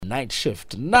night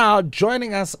shift. Now,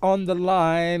 joining us on the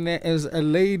line is a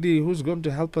lady who's going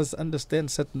to help us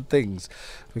understand certain things,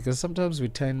 because sometimes we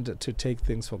tend to take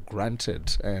things for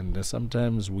granted, and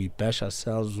sometimes we bash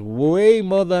ourselves way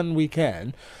more than we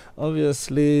can.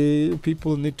 Obviously,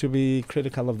 people need to be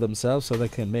critical of themselves so they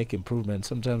can make improvements.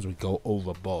 Sometimes we go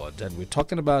overboard, and we're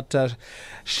talking about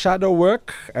shadow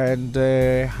work and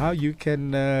how you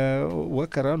can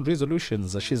work around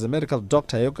resolutions. She's a medical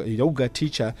doctor, yoga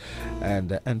teacher,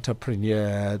 and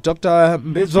entrepreneur. Dr.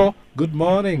 Mbizo, good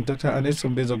morning. Dr.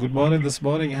 Anesu Mbizo, good morning this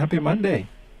morning. Happy Monday.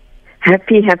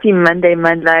 Happy Monday,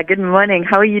 Mandla. Good morning.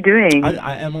 How are you doing?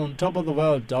 I am on top of the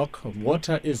world, Doc.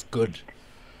 Water is good.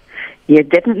 You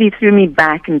definitely threw me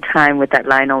back in time with that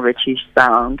Lionel Richie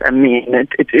sound. I mean,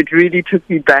 it really took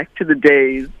me back to the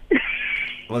days.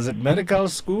 Was it medical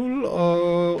school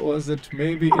or was it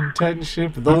maybe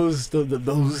internship?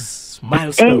 Those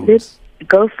milestones. Hey,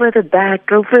 go further back.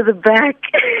 Go further back.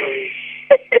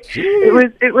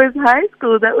 It was high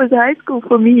school. That was high school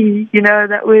for me. You know,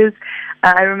 that was.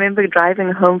 I remember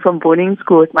driving home from boarding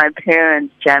school with my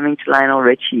parents, jamming to Lionel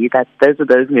Richie. Those are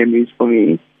those memories for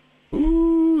me.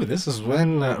 Ooh, this is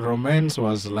when romance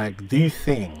was like the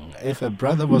thing. If a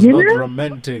brother was not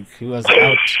romantic, he was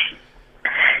out.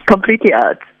 Completely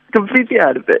out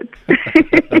of it.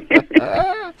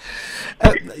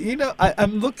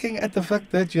 I'm looking at the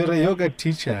fact that you're a yoga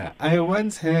teacher. I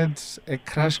once had a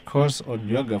crash course on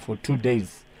yoga for 2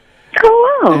 days.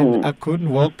 Oh, wow. And I couldn't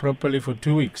walk properly for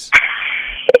 2 weeks.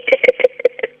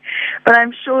 But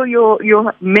I'm sure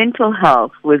your mental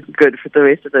health was good for the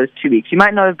rest of those 2 weeks. You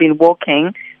might not have been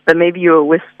walking, but maybe you were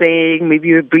whistling, maybe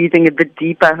you were breathing a bit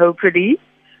deeper, hopefully.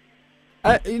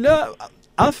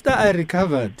 After I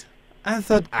recovered, I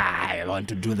thought, I want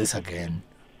to do this again.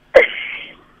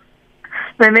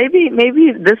 So maybe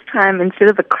this time, instead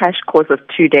of a crash course of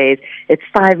 2 days, it's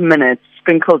 5 minutes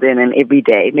sprinkled in and every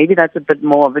day. Maybe that's a bit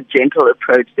more of a gentle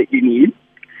approach that you need.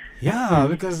 Yeah,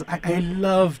 because I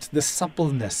loved the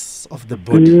suppleness of the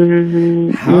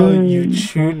body, how you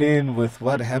tune in with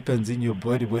what happens in your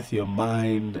body with your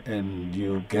mind, and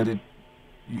you get it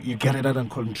under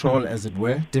control, as it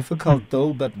were. Difficult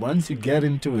though, but once you get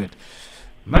into it,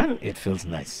 man, it feels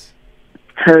nice.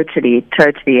 Totally.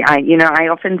 I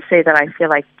often say that I feel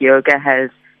like yoga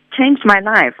has changed my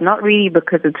life, not really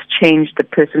because it's changed the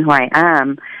person who I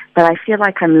am, but I feel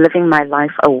like I'm living my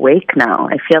life awake now.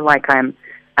 I feel like I'm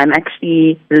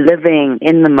actually living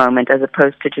in the moment as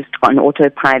opposed to just on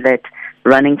autopilot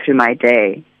running through my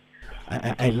day.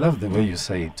 I love the way you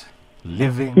say it.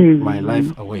 Living my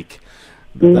life awake.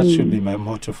 That should be my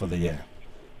motto for the year.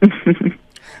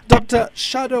 Dr.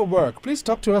 Shadow work, please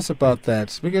talk to us about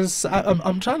that, because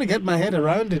I'm trying to get my head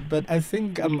around it, but I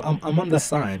think I'm on the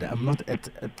side. I'm not at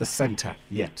the center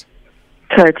yet.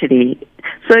 Totally.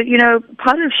 So,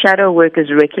 part of shadow work is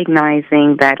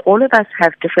recognizing that all of us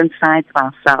have different sides of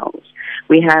ourselves.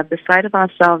 We have the side of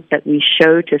ourselves that we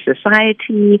show to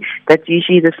society. That's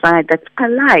usually the side that's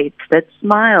polite, that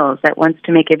smiles, that wants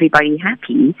to make everybody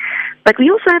happy. But we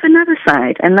also have another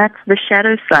side, and that's the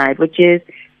shadow side, which is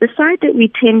the side that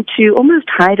we tend to almost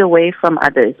hide away from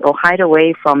others or hide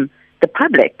away from the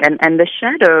public. And the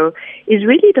shadow is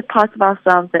really the parts of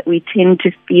ourselves that we tend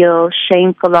to feel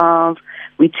shameful of.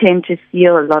 We tend to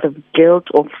feel a lot of guilt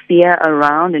or fear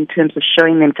around in terms of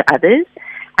showing them to others.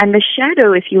 And the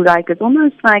shadow, if you like, is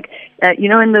almost like,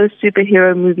 in those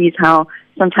superhero movies, how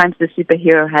sometimes the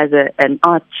superhero has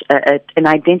an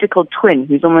identical twin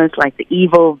who's almost like the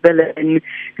evil villain,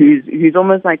 who's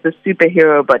almost like the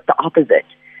superhero, but the opposite.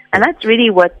 And that's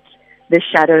really what the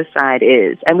shadow side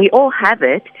is. And we all have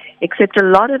it, except a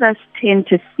lot of us tend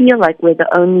to feel like we're the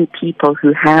only people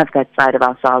who have that side of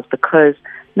ourselves, because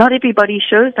not everybody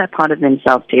shows that part of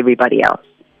themselves to everybody else.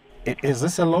 Is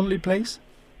this a lonely place?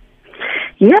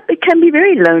 Yep, it can be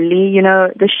very lonely.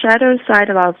 The shadow side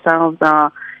of ourselves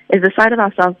is the side of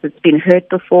ourselves that's been hurt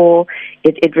before.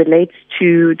 It relates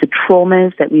to the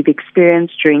traumas that we've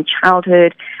experienced during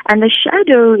childhood. And the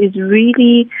shadow is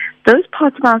really those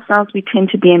parts of ourselves we tend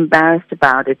to be embarrassed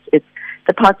about. It's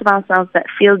the parts of ourselves that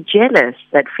feel jealous,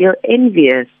 that feel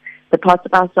envious, the parts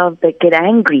of ourselves that get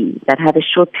angry, that have a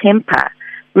short temper.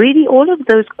 Really, all of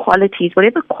those qualities,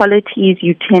 whatever qualities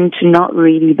you tend to not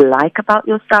really like about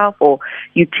yourself or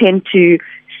you tend to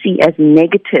see as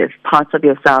negative parts of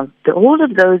yourself, all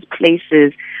of those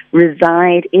places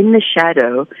reside in the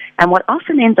shadow. And what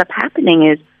often ends up happening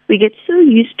is we get so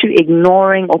used to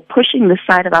ignoring or pushing the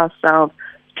side of ourselves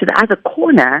to the other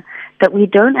corner that we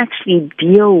don't actually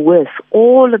deal with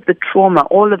all of the trauma,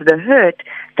 all of the hurt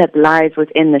that lies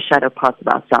within the shadow parts of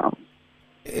ourselves.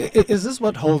 Is this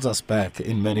what holds us back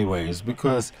in many ways?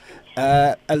 Because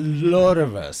A lot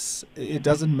of us, it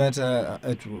doesn't matter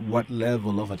at what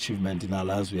level of achievement in our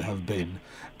lives we have been,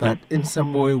 but in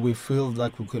some way we feel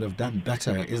like we could have done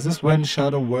better. Is this when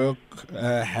shadow work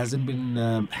hasn't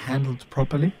been handled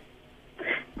properly?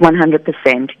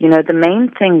 100%. You know, the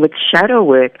main thing with shadow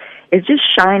work is just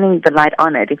shining the light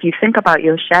on it. If you think about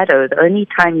your shadow, the only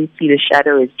time you see the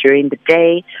shadow is during the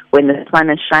day when the sun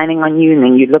is shining on you, and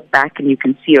then you look back and you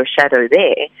can see your shadow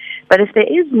there. But if there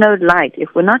is no light, if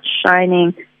we're not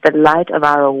shining the light of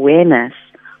our awareness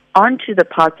onto the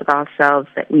parts of ourselves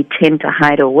that we tend to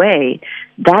hide away,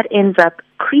 that ends up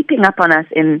creeping up on us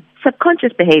in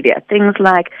subconscious behavior. Things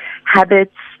like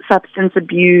habits, substance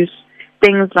abuse,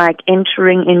 things like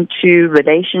entering into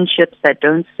relationships that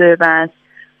don't serve us,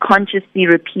 consciously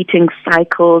repeating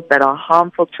cycles that are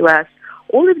harmful to us.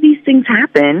 All of these things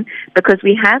happen because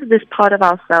we have this part of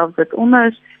ourselves that's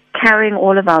almost carrying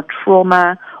all of our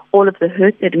trauma, all of the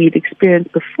hurt that we've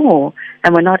experienced before,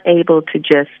 and we're not able to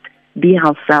just be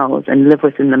ourselves and live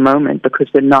within the moment because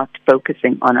we're not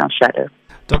focusing on our shadow.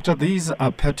 Doctor, these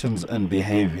are patterns and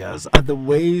behaviors. Are there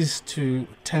ways to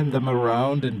turn them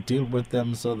around and deal with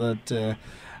them so that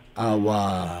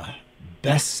our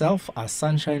best self, our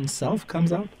sunshine self,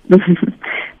 comes out?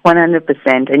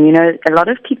 100%. And, you know, a lot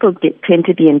of people tend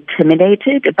to be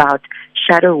intimidated about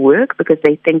shadow work because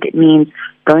they think it means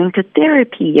going to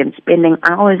therapy and spending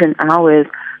hours and hours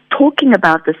talking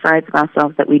about the sides of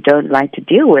ourselves that we don't like to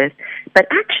deal with. But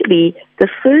actually, the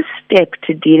first step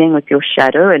to dealing with your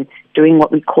shadow and doing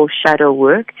what we call shadow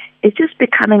work is just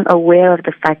becoming aware of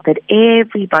the fact that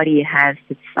everybody has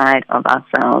this side of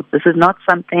ourselves. This is not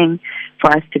something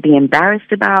for us to be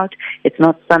embarrassed about. It's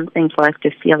not something for us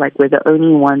to feel like we're the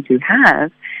only ones who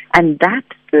have. And that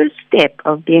first step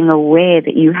of being aware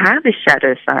that you have a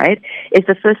shadow side is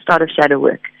the first start of shadow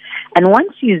work. And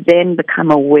once you then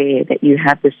become aware that you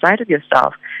have this side of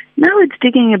yourself, now it's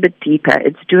digging a bit deeper.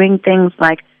 It's doing things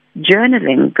like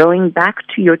journaling, going back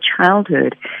to your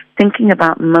childhood, thinking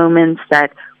about moments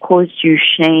that caused you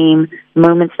shame,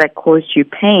 moments that caused you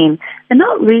pain, and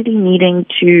not really needing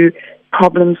to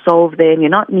problem solve them. You're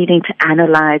not needing to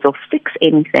analyze or fix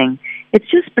anything. It's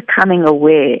just becoming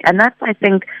aware. And that's, I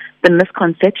think, the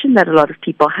misconception that a lot of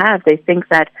people have. They think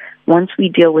that once we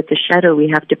deal with the shadow, we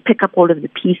have to pick up all of the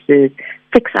pieces,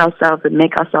 fix ourselves and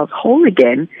make ourselves whole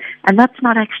again. And that's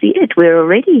not actually it. We're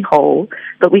already whole,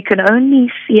 but we can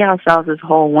only see ourselves as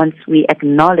whole once we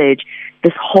acknowledge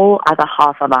this whole other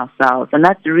half of ourselves. And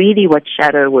that's really what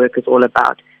shadow work is all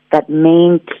about, that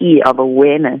main key of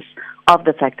awareness of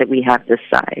the fact that we have this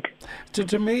side.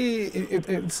 To me,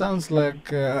 it sounds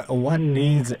like one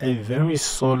needs a very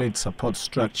solid support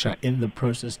structure in the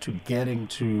process to getting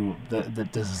to the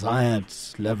desired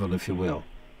level, if you will.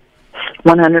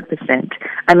 100%.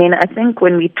 I mean, I think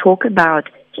when we talk about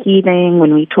healing,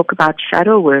 when we talk about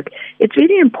shadow work, it's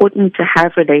really important to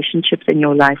have relationships in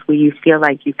your life where you feel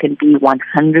like you can be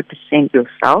 100%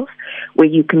 yourself, where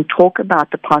you can talk about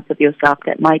the parts of yourself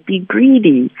that might be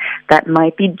greedy, that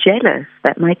might be jealous,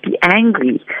 that might be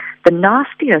angry, the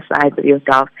nastier sides of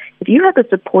yourself. If you have a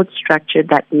support structure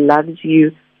that loves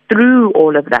you through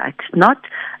all of that, not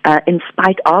in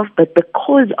spite of, but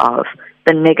because of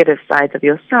the negative sides of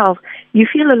yourself, you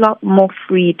feel a lot more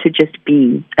free to just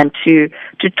be and to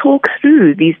talk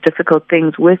through these difficult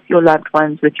things with your loved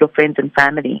ones, with your friends and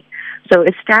family. So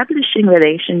establishing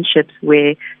relationships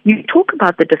where you talk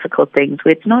about the difficult things,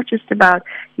 where it's not just about,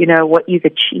 you know, what you've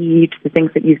achieved, the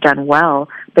things that you've done well,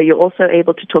 but you're also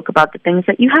able to talk about the things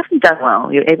that you haven't done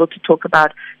well. You're able to talk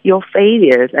about your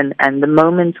failures and the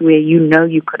moments where you know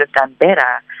you could have done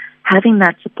better. Having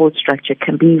that support structure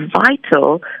can be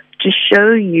vital to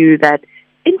show you that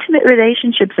intimate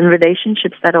relationships and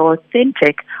relationships that are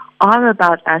authentic are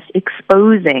about us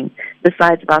exposing the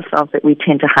sides of ourselves that we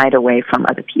tend to hide away from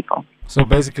other people. So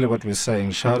basically what we're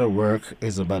saying, shadow work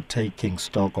is about taking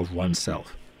stock of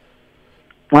oneself.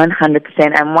 100%.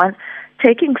 And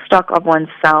taking stock of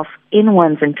oneself in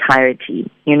one's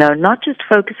entirety, you know, not just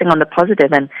focusing on the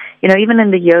positive. And, you know, even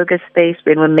in the yoga space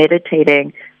when we're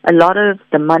meditating, a lot of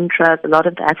the mantras, a lot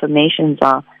of the affirmations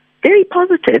are very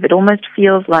positive. It almost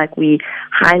feels like we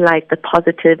highlight the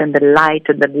positive and the light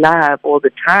and the love all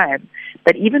the time.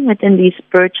 But even within these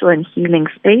spiritual and healing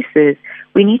spaces,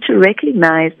 we need to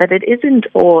recognize that it isn't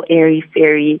all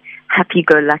airy-fairy,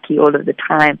 happy-go-lucky all of the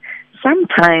time.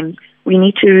 Sometimes we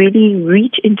need to really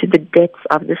reach into the depths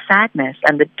of the sadness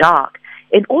and the dark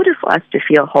in order for us to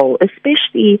feel whole,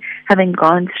 especially having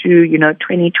gone through,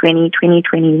 2020,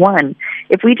 2021.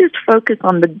 If we just focus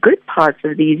on the good parts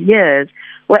of these years,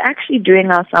 we're actually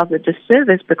doing ourselves a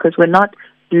disservice because we're not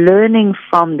learning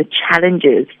from the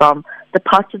challenges, from the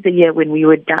parts of the year when we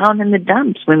were down in the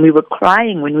dumps, when we were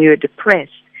crying, when we were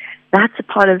depressed. That's a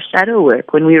part of shadow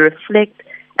work. When we reflect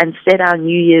and set our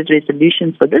New Year's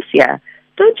resolutions for this year,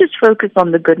 don't just focus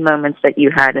on the good moments that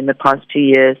you had in the past 2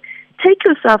 years. Take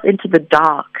yourself into the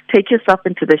dark, take yourself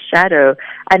into the shadow,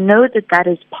 and know that that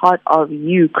is part of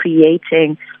you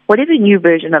creating whatever new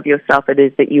version of yourself it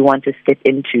is that you want to step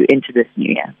into this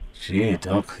new year. Gee,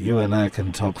 Doc, you and I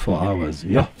can talk for hours.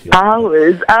 Yeah.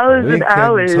 Hours and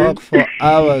hours. We can talk for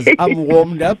hours. I'm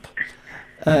warmed up.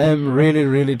 I'm really,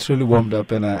 really, truly warmed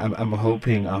up, and I'm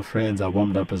hoping our friends are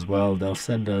warmed up as well. They'll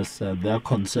send us their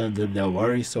concerns and their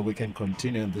worries so we can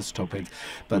continue on this topic.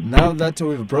 But now that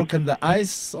we've broken the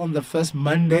ice on the first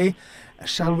Monday,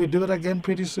 shall we do it again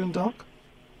pretty soon, Doc?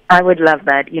 I would love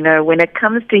that. You know, when it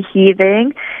comes to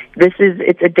healing,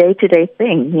 it's a day-to-day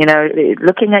thing. You know,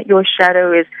 looking at your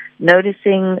shadow is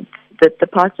noticing the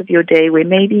parts of your day where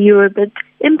maybe you were a bit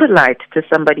impolite to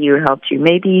somebody who helped you.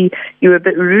 Maybe you were a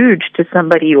bit rude to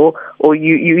somebody, or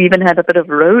you even had a bit of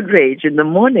road rage in the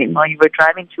morning while you were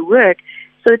driving to work.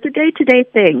 So it's a day-to-day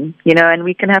thing, you know, and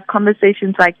we can have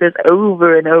conversations like this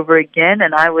over and over again,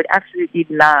 and I would absolutely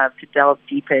love to delve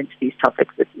deeper into these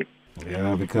topics with you.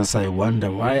 Yeah, because I wonder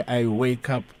why I wake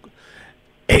up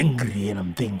angry and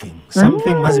I'm thinking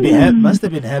something must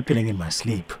have been happening in my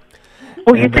sleep.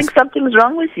 Well, you think something's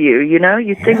wrong with you, you know?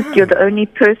 You think you're the only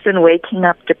person waking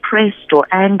up depressed or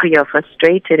angry or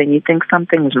frustrated, and you think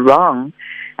something's wrong.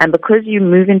 And because you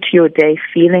move into your day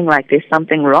feeling like there's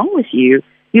something wrong with you,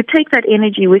 you take that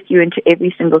energy with you into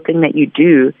every single thing that you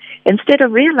do, instead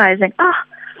of realizing,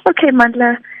 okay,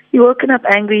 Mandla, you woken up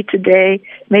angry today.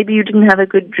 Maybe you didn't have a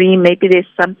good dream. Maybe there's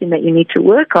something that you need to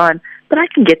work on, but I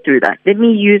can get through that. Let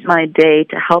me use my day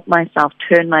to help myself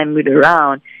turn my mood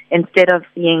around, instead of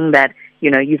seeing that, you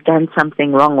know, you've done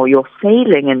something wrong or you're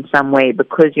failing in some way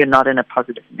because you're not in a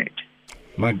positive mood.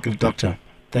 My good doctor,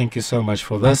 thank you so much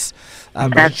for this. I'm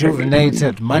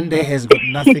rejuvenated. Monday has got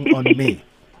nothing on me.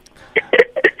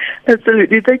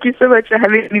 Absolutely. Thank you so much for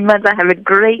having me, Mandla. Have a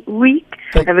great week.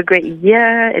 Have a great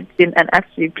year. It's been an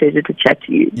absolute pleasure to chat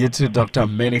to you. You too, Doctor.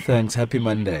 Many thanks. Happy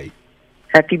Monday.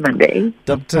 Happy Monday.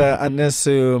 Dr.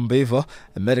 Anesu Mbivo,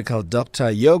 a medical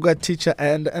doctor, yoga teacher,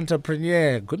 and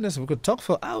entrepreneur. Goodness, we could talk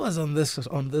for hours on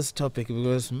this topic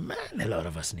because, man, a lot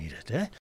of us need it.